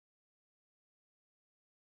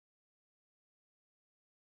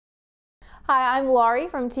Hi, I'm Lottie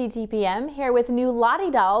from TTPM, here with new Lottie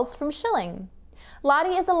dolls from Schylling.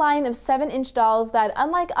 Lottie is a line of 7-inch dolls that,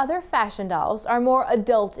 unlike other fashion dolls, are more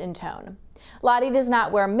adult in tone. Lottie does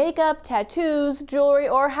not wear makeup, tattoos, jewelry,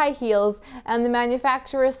 or high heels, and the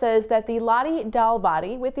manufacturer says that the Lottie doll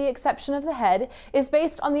body, with the exception of the head, is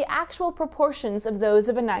based on the actual proportions of those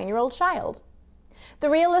of a 9-year-old child. The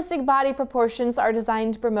realistic body proportions are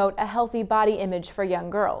designed to promote a healthy body image for young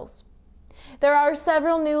girls. There are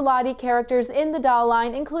several new Lottie characters in the doll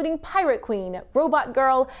line, including Pirate Queen, Robot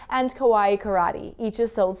Girl, and Kawaii Karate. Each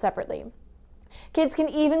is sold separately. Kids can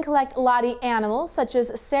even collect Lottie animals, such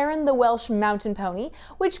as Seren the Welsh mountain pony,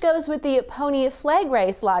 which goes with the Pony Flag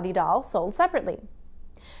Race Lottie doll, sold separately.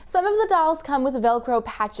 Some of the dolls come with Velcro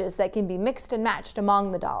patches that can be mixed and matched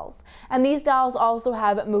among the dolls. And these dolls also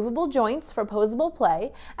have movable joints for posable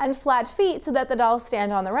play and flat feet so that the dolls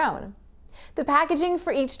stand on their own. The packaging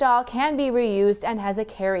for each doll can be reused and has a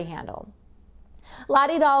carry handle.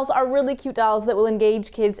 Lottie dolls are really cute dolls that will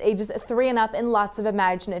engage kids ages 3 and up in lots of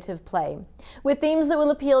imaginative play. With themes that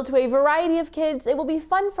will appeal to a variety of kids, it will be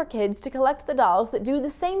fun for kids to collect the dolls that do the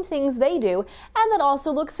same things they do and that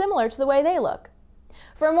also look similar to the way they look.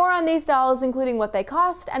 For more on these dolls, including what they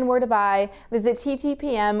cost and where to buy, visit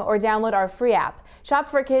TTPM or download our free app. Shop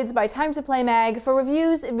for Kids by Time to Play Mag for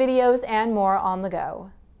reviews, videos, and more on the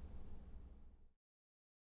go.